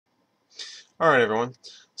Alright everyone,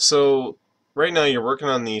 so right now you're working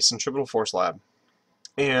on the Centripetal Force lab,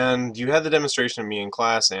 and you had the demonstration of me in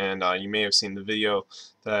class, and you may have seen the video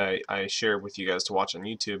that I shared with you guys to watch on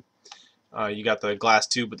YouTube. You got the glass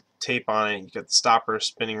tube with tape on it, you got the stopper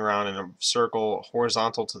spinning around in a circle,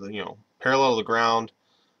 horizontal to the, parallel to the ground,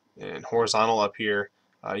 and horizontal up here.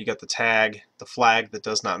 You got the tag, the flag that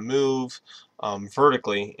does not move,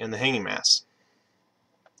 vertically, and the hanging mass.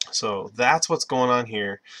 So that's what's going on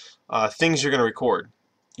here. Things you're going to record.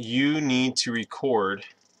 You need to record,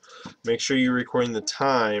 make sure you're recording the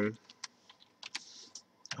time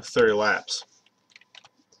of 30 laps.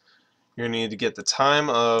 You're going to need to get the time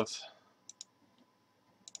of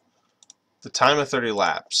 30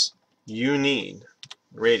 laps. You need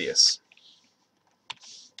radius.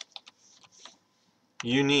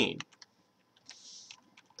 You need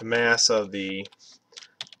the mass of the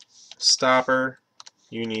stopper.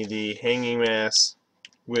 You need the hanging mass,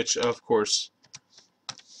 which of course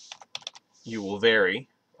you will vary.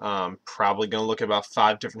 Probably going to look at about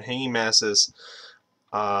 5 different hanging masses.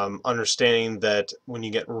 Understanding that when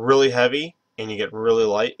you get really heavy and you get really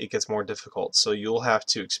light, it gets more difficult. So you'll have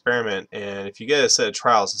to experiment, and if you get a set of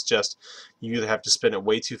trials, it's just you either have to spin it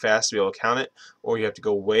way too fast to be able to count it, or you have to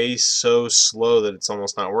go way so slow that it's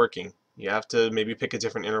almost not working. You have to maybe pick a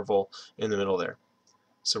different interval in the middle there.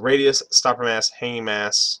 So radius, stopper mass, hanging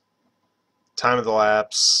mass, time of the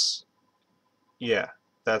laps, yeah,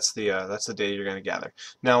 that's the data you're going to gather.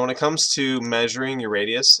 Now when it comes to measuring your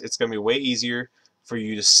radius, it's going to be way easier for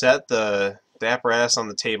you to set the apparatus on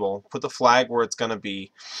the table, put the flag where it's going to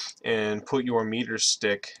be, and put your meter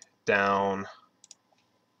stick down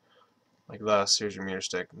like this. Here's your meter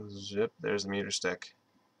stick. Zip, there's the meter stick.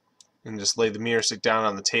 And just lay the meter stick down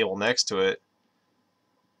on the table next to it,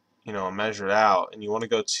 and measure it out. And you want to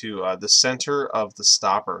go to the center of the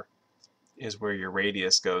stopper is where your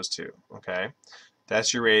radius goes to, okay?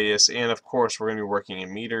 That's your radius, and of course we're going to be working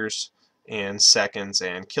in meters and seconds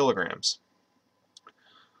and kilograms.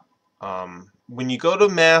 When you go to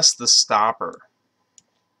mass the stopper,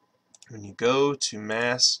 when you go to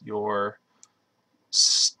mass your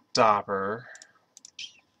stopper,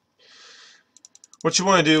 what you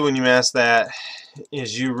want to do when you mass that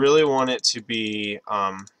is you really want it to be,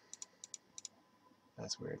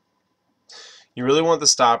 that's weird. You really want the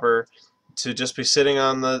stopper to just be sitting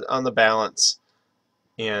on the balance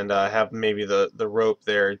and have maybe the rope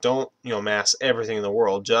there. Don't mass everything in the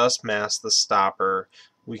world. Just mass the stopper.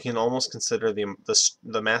 We can almost consider the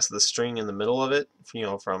mass of the string in the middle of it,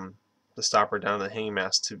 from the stopper down to the hanging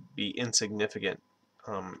mass, to be insignificant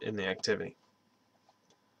in the activity.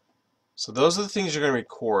 So those are the things you're going to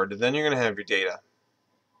record. Then you're going to have your data.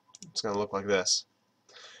 It's going to look like this.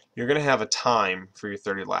 You're going to have a time for your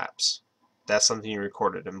 30 laps. That's something you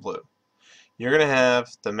recorded in blue. You're going to have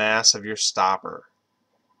the mass of your stopper.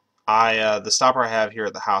 The stopper I have here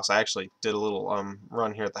at the house, I actually did a little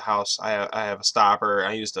run here at the house. I have a stopper.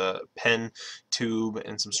 I used a pen tube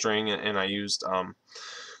and some string, and I used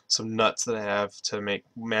some nuts that I have to make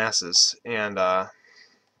masses. And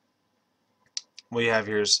what you have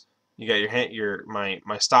here is you got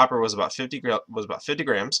my stopper was about 50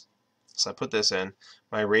 grams. So I put this in.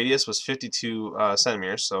 My radius was 52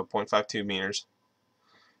 centimeters, so 0.52 meters.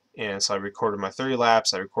 And so I recorded my 30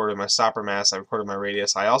 laps, I recorded my stopper mass, I recorded my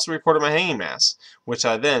radius. I also recorded my hanging mass, which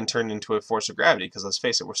I then turned into a force of gravity, because let's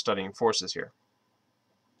face it, we're studying forces here.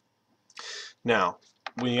 Now,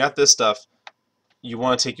 when you got this stuff, you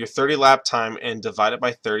want to take your 30 lap time and divide it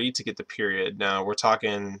by 30 to get the period. Now, we're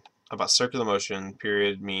talking about circular motion.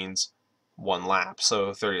 Period means 1 lap.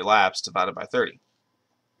 So 30 laps divided by 30.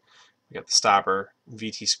 We got the stopper,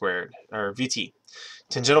 VT squared, or VT.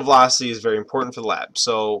 Tangential velocity is very important for the lab.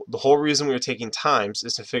 So the whole reason we were taking times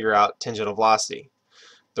is to figure out tangential velocity.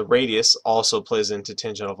 The radius also plays into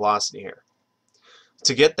tangential velocity here.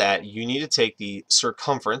 To get that, you need to take the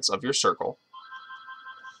circumference of your circle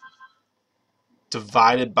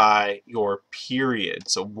divided by your period,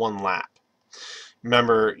 so 1 lap.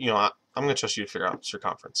 Remember, I'm going to trust you to figure out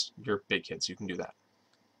circumference. You're big kids, you can do that.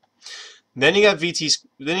 Then you got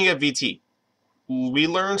VT. We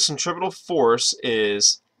learned centripetal force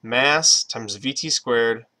is mass times VT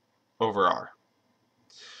squared over R.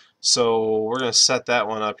 So we're going to set that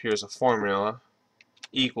one up here as a formula.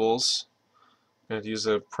 Equals, I'm going to use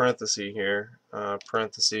a parenthesis here,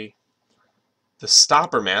 parenthesis, the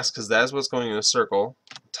stopper mass, because that is what's going in a circle,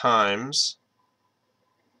 times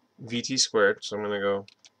VT squared. So I'm going to go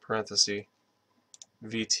parenthesis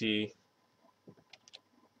VT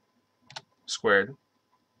squared.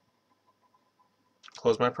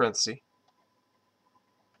 Close my parenthesis.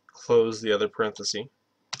 Close the other parenthesis.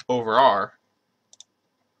 Over R.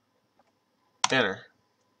 enter.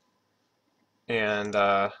 And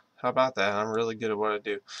how about that? I'm really good at what I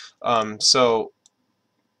do. So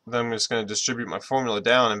then I'm just going to distribute my formula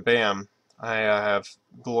down, and bam, I have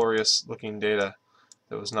glorious looking data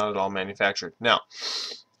that was not at all manufactured. Now,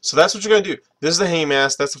 so that's what you're going to do. This is the Hay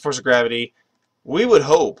mass, that's the force of gravity. We would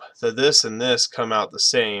hope that this and this come out the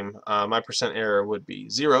same. My percent error would be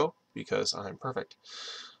 0 because I'm perfect.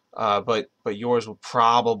 But yours will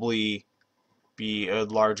probably be a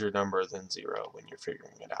larger number than 0 when you're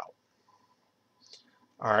figuring it out.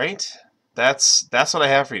 All right, that's what I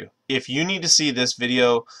have for you. If you need to see this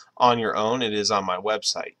video on your own, it is on my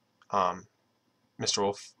website, Mr.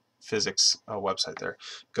 Wolf Physics website there.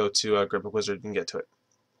 Go to Gripbook Wizard and get to it.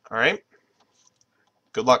 All right,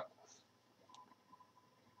 good luck.